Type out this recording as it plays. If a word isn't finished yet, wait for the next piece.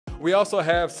We also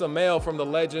have some mail from the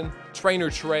legend, Trainer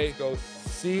Trey. Go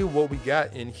see what we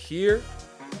got in here.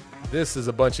 This is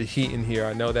a bunch of heat in here.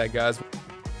 I know that, guys.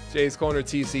 Jay's Corner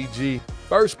TCG.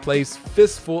 First place,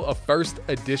 fistful of first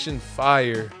edition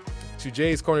fire. To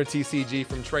Jay's Corner TCG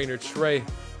from Trainer Trey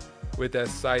with that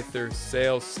Scyther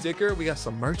sales sticker. We got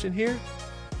some merch in here.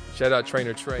 Shout out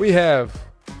Trainer Trey. We have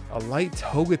a light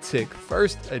Togetic,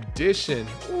 first edition.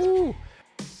 Ooh.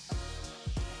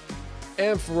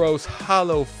 Ampharos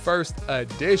Hollow, first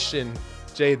edition.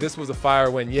 Jay, this was a fire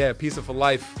win. Yeah, Pizza for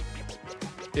Life.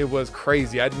 It was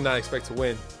crazy. I did not expect to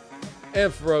win.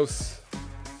 Ampharos.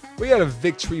 We got a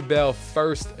Victory Bell,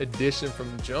 first edition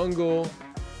from Jungle.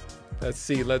 Let's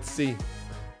see, let's see.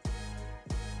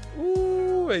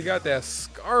 Ooh, we got that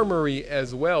Skarmory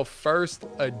as well, first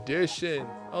edition.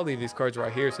 I'll leave these cards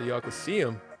right here so y'all can see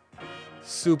them.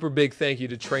 Super big thank you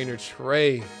to Trainer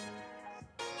Trey.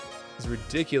 It's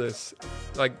ridiculous.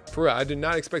 Like, for real, I did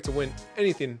not expect to win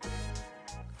anything.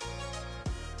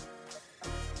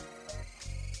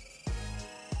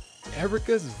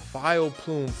 Erica's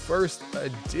Vileplume, first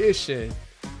edition.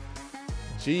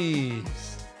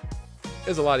 Jeez.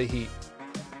 There's a lot of heat.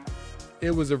 It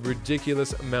was a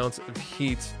ridiculous amount of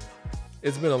heat.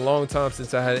 It's been a long time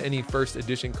since I had any first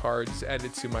edition cards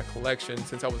added to my collection,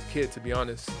 since I was a kid, to be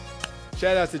honest.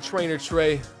 Shout out to Trainer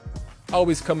Trey,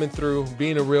 always coming through,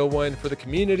 being a real one for the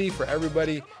community, for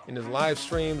everybody in his live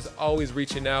streams, always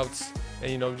reaching out,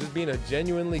 and, you know, just being a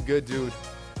genuinely good dude,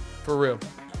 for real.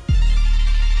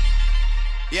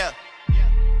 Yeah.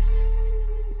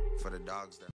 For the dogs that